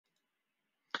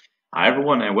Hi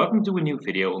everyone and welcome to a new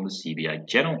video on the CBI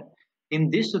channel. In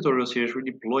this tutorial series we're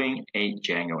deploying a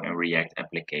Django and React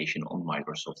application on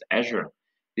Microsoft Azure.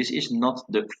 This is not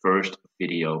the first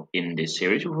video in this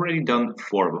series, we've already done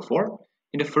 4 before.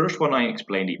 In the first one I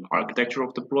explained the architecture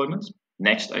of deployment.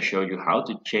 Next I showed you how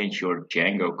to change your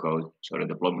Django code so the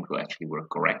deployment will actually work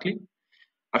correctly.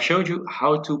 I showed you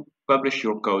how to publish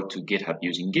your code to GitHub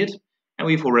using Git, and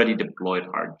we've already deployed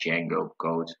our Django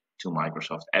code to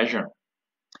Microsoft Azure.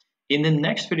 In the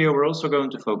next video, we're also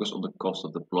going to focus on the cost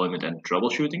of deployment and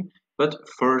troubleshooting, but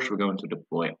first we're going to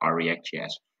deploy our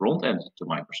React.js frontend to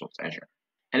Microsoft Azure.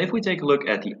 And if we take a look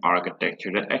at the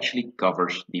architecture that actually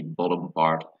covers the bottom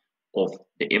part of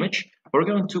the image, we're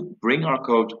going to bring our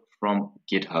code from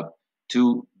GitHub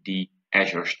to the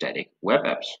Azure Static Web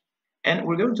Apps. And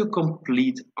we're going to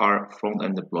complete our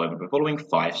front-end deployment by following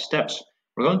 5 steps.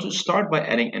 We're going to start by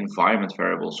adding environment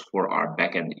variables for our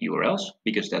backend URLs,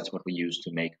 because that's what we use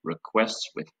to make requests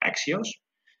with Axios.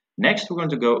 Next, we're going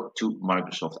to go to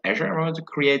Microsoft Azure and we're going to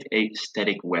create a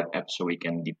static web app so we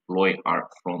can deploy our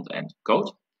front-end code.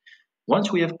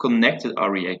 Once we have connected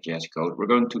our React.js code, we're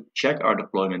going to check our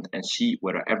deployment and see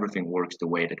whether everything works the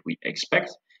way that we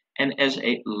expect. And as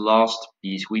a last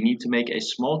piece, we need to make a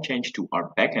small change to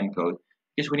our backend code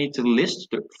because we need to list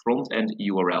the front-end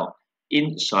URL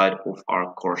inside of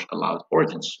our course allowed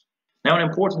origins. Now, an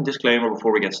important disclaimer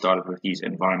before we get started with these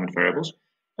environment variables.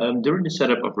 During the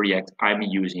setup of React, I'm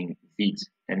using Vite,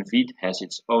 and Vite has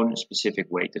its own specific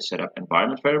way to set up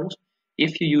environment variables.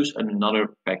 If you use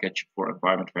another package for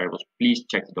environment variables, please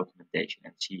check the documentation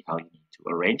and see how you need to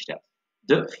arrange that.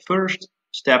 The first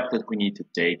step that we need to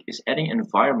take is adding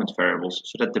environment variables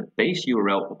so that the base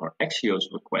URL of our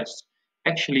Axios requests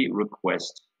actually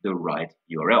requests the right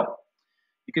URL.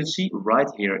 You can see right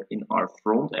here in our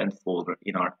front-end folder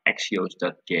in our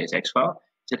axios.jsx file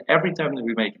that every time that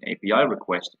we make an API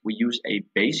request, we use a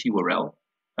base URL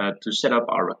to set up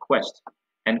our request.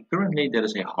 And currently that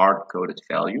is a hard-coded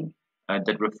value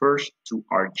that refers to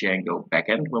our Django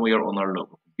backend when we are on our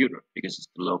local computer, because it's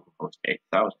the localhost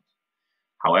 8000.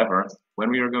 However, when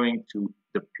we are going to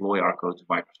deploy our code to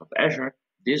Microsoft Azure,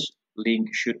 this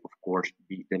link should of course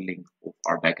be the link of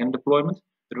our backend deployment.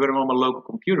 But when I'm on my local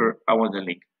computer, I want the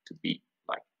link to be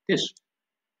like this.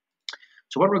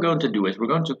 So what we're going to do is we're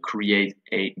going to create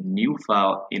a new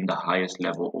file in the highest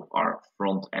level of our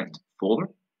front-end folder.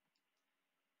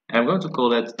 And I'm going to call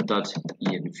that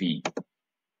 .env.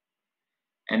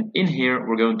 And in here,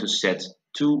 we're going to set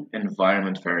 2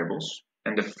 environment variables.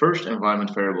 And the first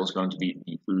environment variable is going to be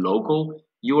the local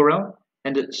URL.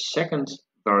 And the second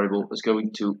variable is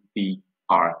going to be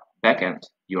our backend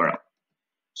URL.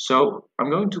 So I'm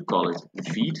going to call it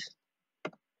Vite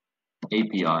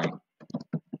API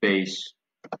base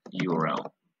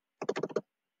URL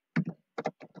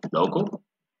local.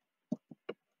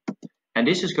 And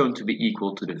this is going to be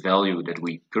equal to the value that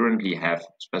we currently have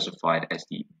specified as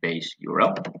the base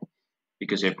URL.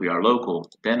 Because if we are local,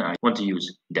 then I want to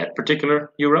use that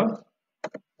particular URL.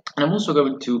 And I'm also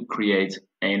going to create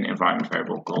an environment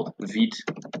variable called Vite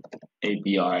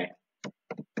API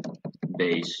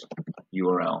base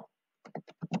URL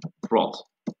prod.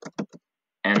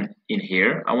 And in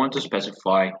here, I want to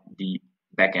specify the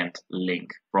backend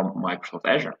link from Microsoft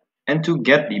Azure. And to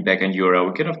get the backend URL,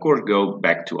 we can of course go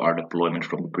back to our deployment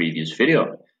from the previous video.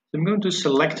 So I'm going to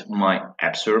select my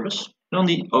app service. And on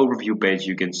the overview page,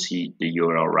 you can see the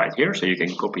URL right here. So you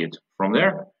can copy it from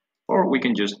there, or we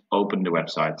can just open the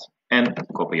website and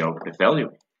copy over the value.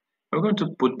 We're going to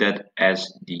put that as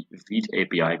the Vite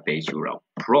API base URL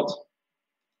prod.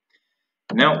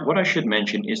 Now, what I should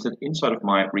mention is that inside of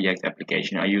my React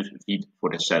application, I use Vite for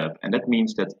the setup. And that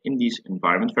means that in these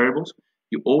environment variables,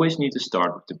 you always need to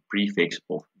start with the prefix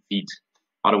of Vite.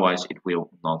 Otherwise, it will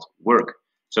not work.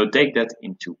 So take that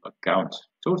into account.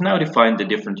 So we've now defined the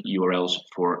different URLs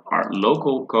for our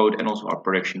local code and also our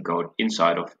production code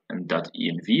inside of an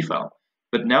 .env file.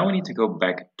 But now we need to go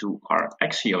back to our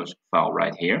Axios file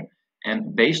right here.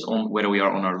 And based on whether we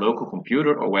are on our local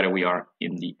computer or whether we are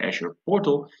in the Azure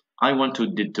portal, I want to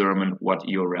determine what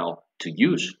URL to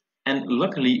use. And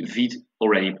luckily, Vite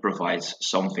already provides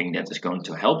something that is going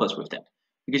to help us with that.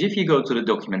 Because if you go to the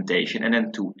documentation and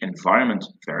then to environment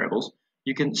variables,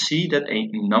 you can see that a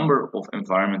number of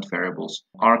environment variables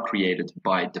are created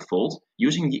by default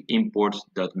using the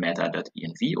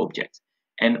import.meta.env object.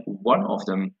 And one of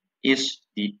them is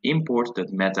the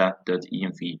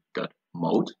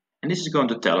import.meta.env.mode. And this is going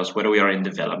to tell us whether we are in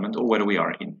development or whether we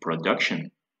are in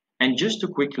production. And just to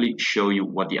quickly show you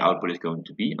what the output is going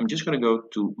to be, I'm just going to go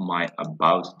to my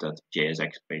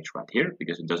about.jsx page right here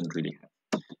because it doesn't really have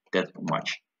that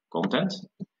much content.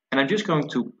 And I'm just going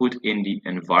to put in the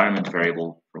environment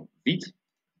variable from Vite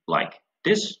like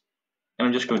this. And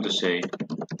I'm just going to say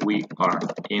we are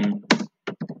in,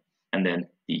 and then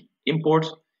the import.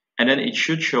 And then it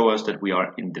should show us that we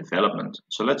are in development.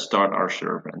 So let's start our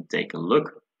server and take a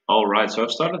look. All right, so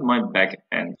I've started my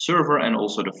back-end server and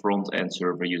also the front-end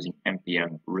server using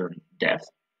npm run dev.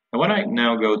 And when I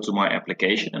now go to my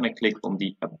application and I click on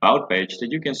the About page,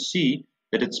 that you can see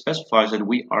that it specifies that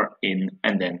we are in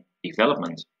and then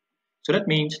development. So that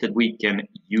means that we can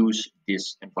use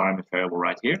this environment variable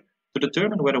right here to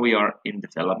determine whether we are in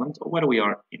development or whether we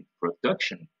are in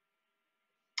production.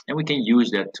 And we can use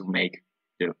that to make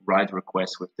the right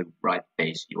request with the right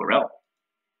base URL.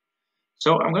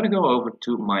 So I'm going to go over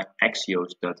to my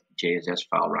axios.jss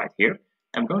file right here.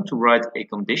 I'm going to write a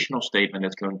conditional statement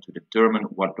that's going to determine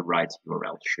what the right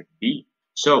URL should be.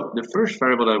 So the first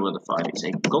variable that I will define is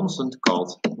a constant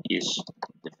called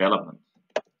isDevelopment.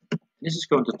 This is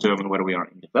going to determine whether we are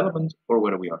in development or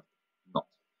whether we are not.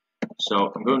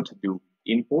 So I'm going to do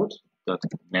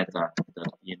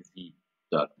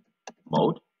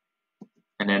import.meta.env.mode,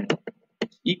 and then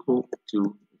it's equal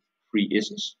to 3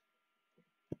 is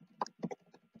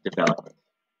development.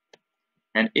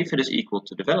 And if it is equal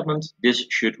to development, this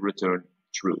should return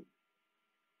true.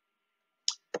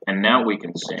 And now we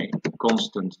can say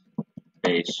constant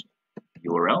base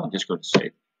URL. I'm just going to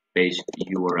say base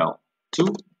URL 2,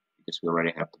 because we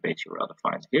already have the base URL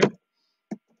defined here.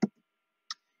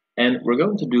 And we're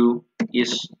going to do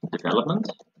is development.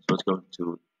 So it's going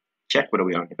to check whether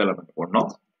we are in development or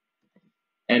not.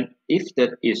 And if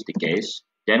that is the case,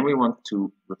 then we want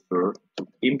to refer to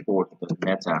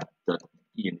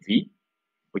import.meta.env,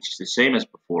 which is the same as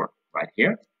before right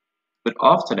here. But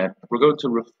after that, we're going to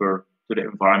refer to the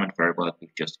environment variable that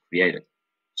we've just created.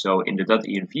 So in the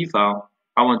 .env file,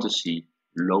 I want to see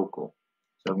local.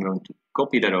 So I'm going to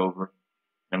copy that over,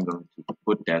 and I'm going to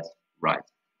put that right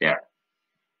there.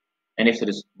 And if that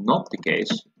is not the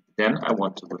case, then I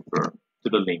want to refer to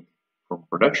the link from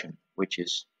production, which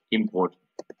is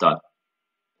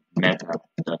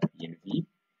import.meta.env,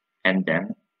 and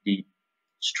then the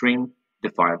string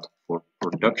defined for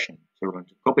production. So we're going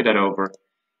to copy that over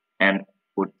and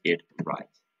put it right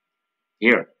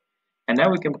here. And now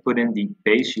we can put in the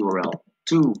base URL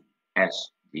 2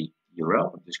 as the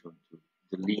URL. I'm just going to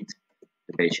delete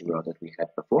the base URL that we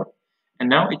had before. And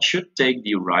now it should take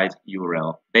the right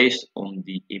URL based on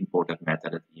the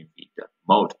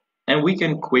import.meta.env.mode. And we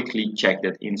can quickly check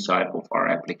that inside of our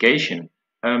application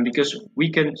because we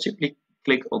can simply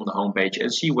click on the home page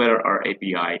and see whether our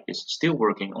API is still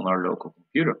working on our local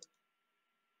computer.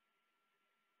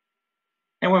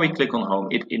 And when we click on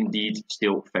home, it indeed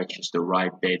still fetches the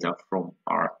right data from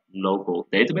our local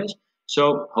database.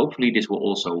 So hopefully this will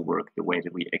also work the way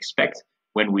that we expect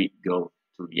when we go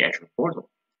to the Azure portal.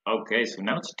 Okay, so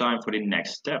now it's time for the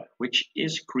next step, which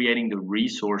is creating the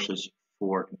resources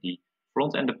for the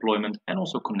front-end deployment and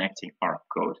also connecting our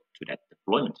code to that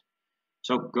deployment.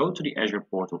 So go to the Azure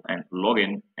portal and log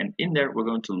in, and in there we're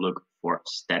going to look for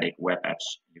static web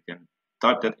apps. You can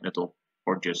type that in the top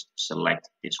or just select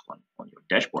this one on your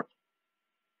dashboard.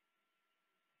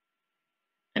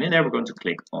 And in there we're going to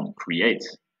click on create,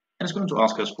 and it's going to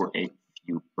ask us for a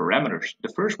few parameters.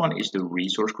 The first one is the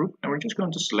resource group, and we're just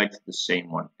going to select the same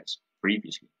one as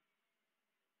previously.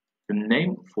 The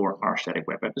name for our static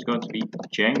web app is going to be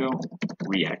Django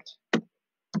React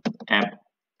app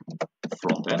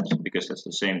frontend, because that's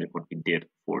the same as what we did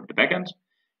for the backend.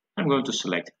 I'm going to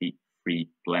select the free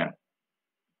plan.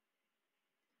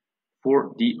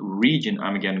 For the region,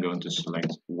 I'm again going to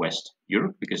select West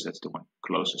Europe, because that's the one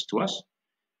closest to us.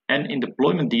 And in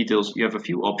deployment details, you have a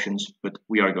few options, but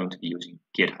we are going to be using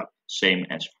GitHub, same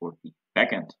as for the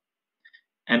backend.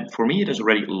 And for me, it has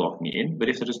already logged me in, but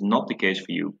if that is not the case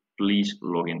for you, please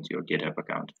log into your GitHub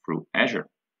account through Azure.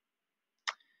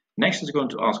 Next, it's going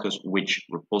to ask us which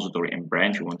repository and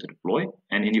branch you want to deploy.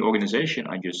 And in the organization,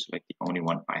 I just select the only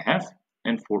one I have.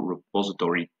 And for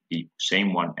repository, the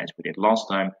same one as we did last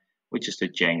time, which is the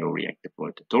Django React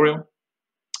deploy tutorial.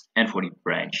 And for the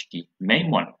branch, the main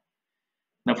one.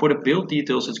 Now for the build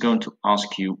details, it's going to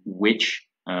ask you which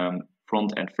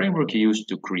front-end framework you use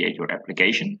to create your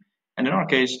application. And in our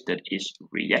case, that is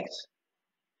React.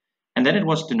 And then it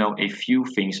wants to know a few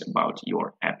things about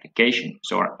your application.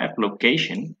 So our app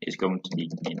location is going to be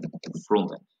in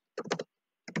front-end.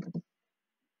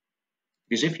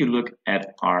 Because if you look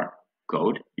at our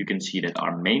code, you can see that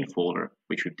our main folder,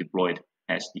 which we've deployed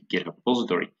as the GitHub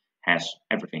repository, has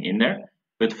everything in there.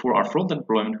 But for our front-end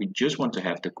deployment, we just want to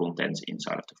have the contents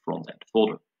inside of the front-end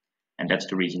folder. And that's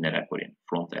the reason that I put in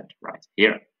front-end right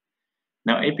here.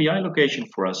 Now, API location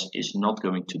for us is not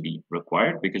going to be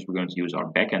required because we're going to use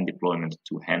our backend deployment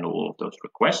to handle all of those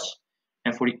requests.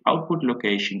 And for the output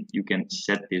location, you can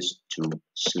set this to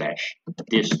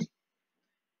 /dist.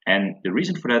 And the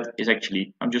reason for that is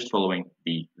actually I'm just following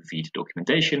the Vite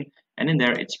documentation, and in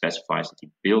there it specifies that the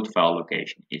build file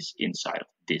location is inside of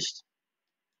dist.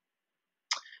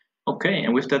 Okay,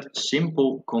 and with that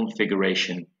simple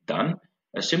configuration done,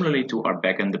 similarly to our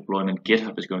backend deployment,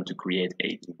 GitHub is going to create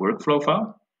a workflow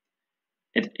file.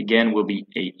 It again will be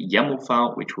a YAML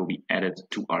file which will be added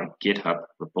to our GitHub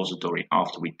repository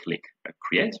after we click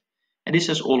create. And this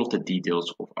has all of the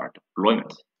details of our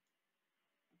deployment.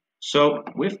 So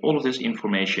with all of this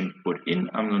information put in,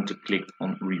 I'm going to click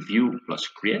on review plus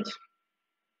create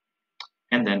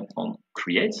and then on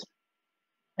create.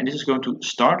 And this is going to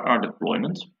start our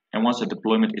deployment. And once the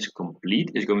deployment is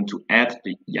complete, it's going to add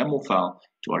the YAML file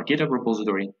to our GitHub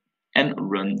repository and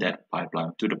run that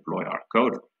pipeline to deploy our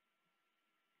code.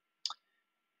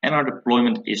 And our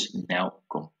deployment is now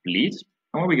complete.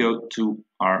 And when we go to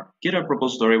our GitHub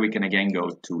repository, we can again go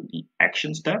to the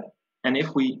Actions tab. And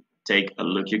if we take a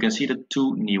look, you can see that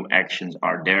two new actions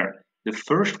are there. The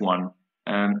first one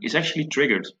is actually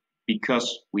triggered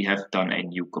because we have done a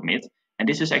new commit. And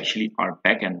this is actually our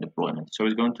backend deployment. So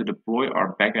it's going to deploy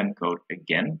our backend code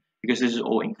again because this is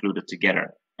all included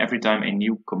together. Every time a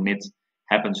new commit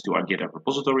happens to our GitHub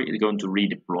repository, it's going to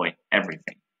redeploy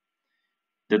everything.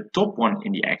 The top one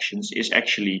in the actions is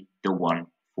actually the one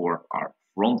for our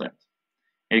front end.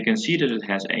 And you can see that it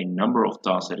has a number of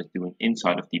tasks that it's doing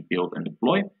inside of the build and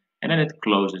deploy, and then it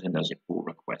closes and does a pull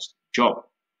request job.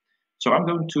 So I'm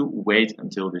going to wait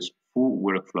until this full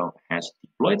workflow has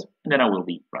deployed, and then I will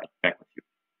be right back with you.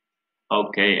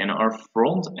 Okay, and our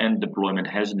front end deployment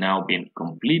has now been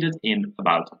completed in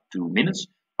about 2 minutes.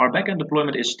 Our backend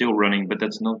deployment is still running, but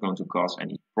that's not going to cause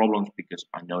any problems because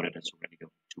I know that it's already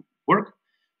going to work.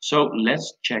 So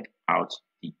let's check out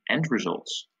the end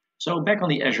results. So back on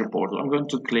the Azure portal, I'm going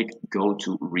to click Go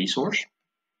to Resource.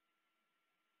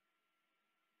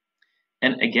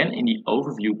 And again, in the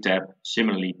Overview tab,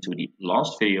 similarly to the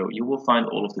last video, you will find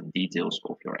all of the details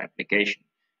of your application.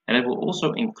 And it will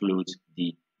also include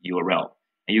the URL.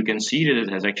 And you can see that it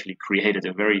has actually created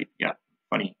a very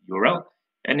funny URL.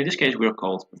 And in this case, we are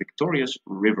called Victorious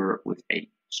River with a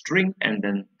string and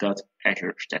then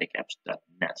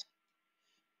 .azure-static-apps.net.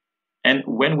 And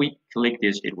when we click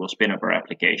this, it will spin up our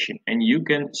application. And you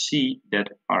can see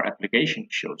that our application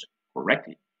shows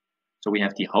correctly. So we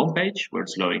have the home page where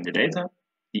it's loading the data,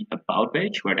 the about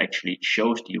page where it actually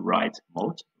shows the right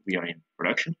mode we are in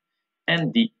production,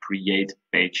 and the create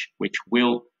page, which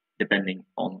will, depending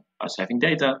on us having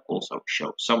data, also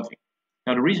show something.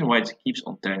 Now, the reason why it keeps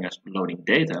on telling us loading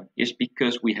data is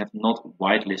because we have not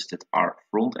whitelisted our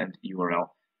front-end URL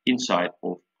inside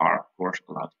of our course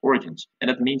allowed origins. And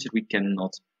that means that we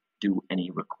cannot do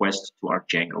any requests to our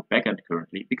Django backend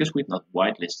currently because we've not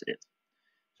whitelisted it.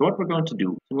 So what we're going to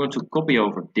do, we're going to copy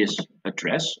over this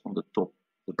address on the top of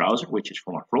the browser, which is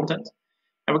from our front end.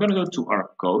 And we're going to go to our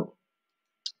code,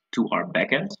 to our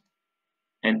backend,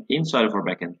 and inside of our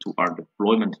backend to our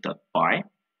deployment.py.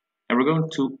 And we're going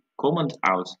to comment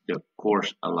out the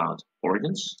course allowed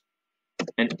origins.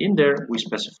 And in there, we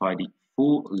specify the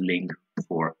full link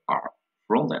for our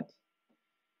front end.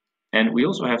 And we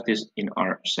also have this in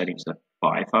our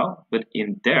settings.py file, but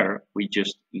in there, we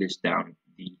just list down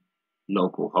the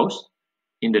local host.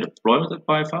 In the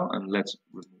deployment.py file, and let's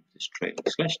remove this trailing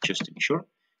slash just to be sure,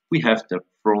 we have the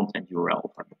front end URL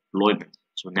of our deployment.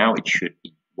 So now it should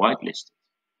be whitelisted.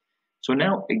 So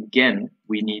now again,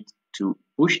 we need to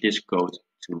push this code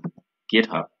to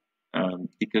GitHub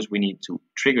because we need to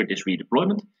trigger this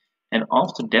redeployment. And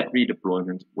after that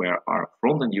redeployment, where our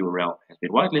front end URL has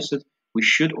been whitelisted, we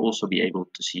should also be able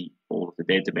to see all of the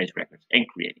database records and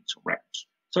creating some records.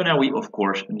 So now we, of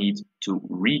course, need to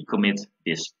recommit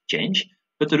this change.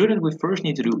 But to do that, we first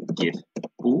need to do git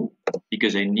pull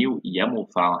because a new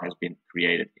YAML file has been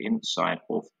created inside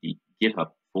of the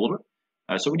GitHub folder.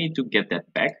 So we need to get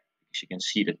that back because you can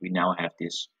see that we now have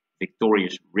this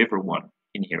Victorious River one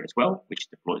in here as well, which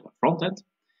deploys our front end.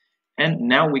 And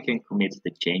now we can commit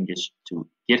the changes to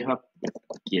GitHub with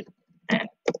git add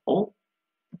all,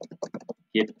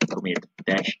 git commit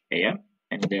 -am,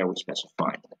 and there we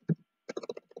specify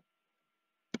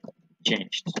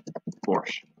changed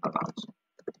course about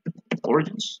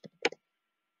origins.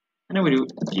 And then we do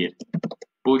git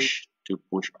push to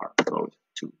push our code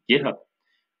to GitHub.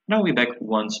 Now we're back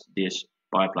once this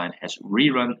pipeline has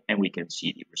rerun and we can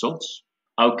see the results.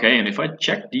 Okay, and if I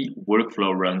check the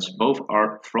workflow runs, both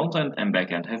our front end and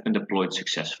back end have been deployed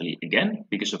successfully again,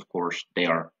 because of course they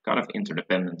are kind of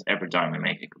interdependent every time we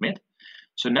make a commit.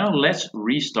 So now let's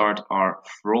restart our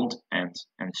front end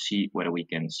and see whether we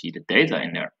can see the data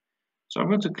in there. So I'm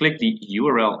going to click the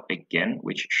URL again,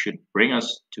 which should bring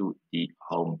us to the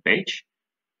home page.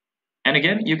 And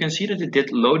again, you can see that it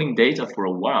did loading data for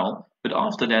a while, but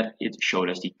after that it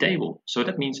showed us the table. So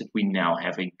that means that we now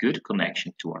have a good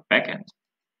connection to our backend.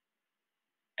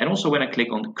 And also when I click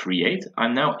on create,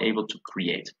 I'm now able to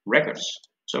create records.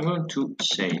 So I'm going to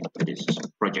say this is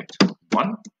project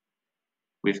 1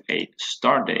 with a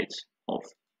start date of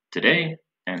today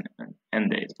and an end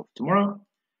date of tomorrow.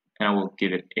 And I will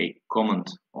give it a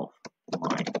comment of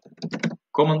my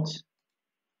comment.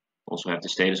 Also have the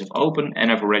status of open,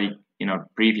 and I've already in our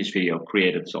previous video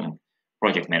created some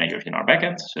project managers in our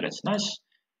backend, so that's nice.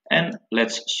 And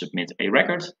let's submit a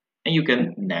record, and you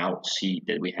can now see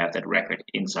that we have that record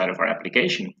inside of our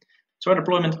application. So our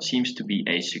deployment seems to be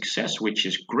a success, which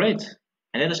is great.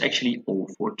 And that is actually all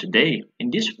for today.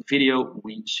 In this video,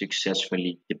 we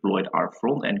successfully deployed our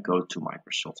front-end code to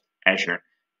Microsoft Azure.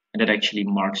 And that actually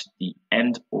marks the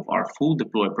end of our full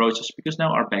deploy process, because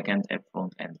now our backend and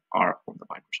front end are on the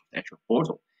Microsoft Azure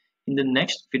portal. In the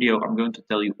next video, I'm going to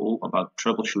tell you all about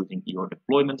troubleshooting your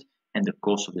deployment and the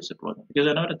cost of this deployment, because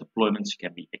I know that deployments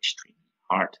can be extremely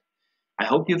hard. I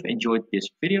hope you've enjoyed this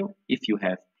video. If you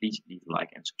have, please leave a like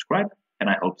and subscribe, and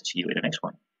I hope to see you in the next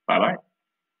one. Bye bye.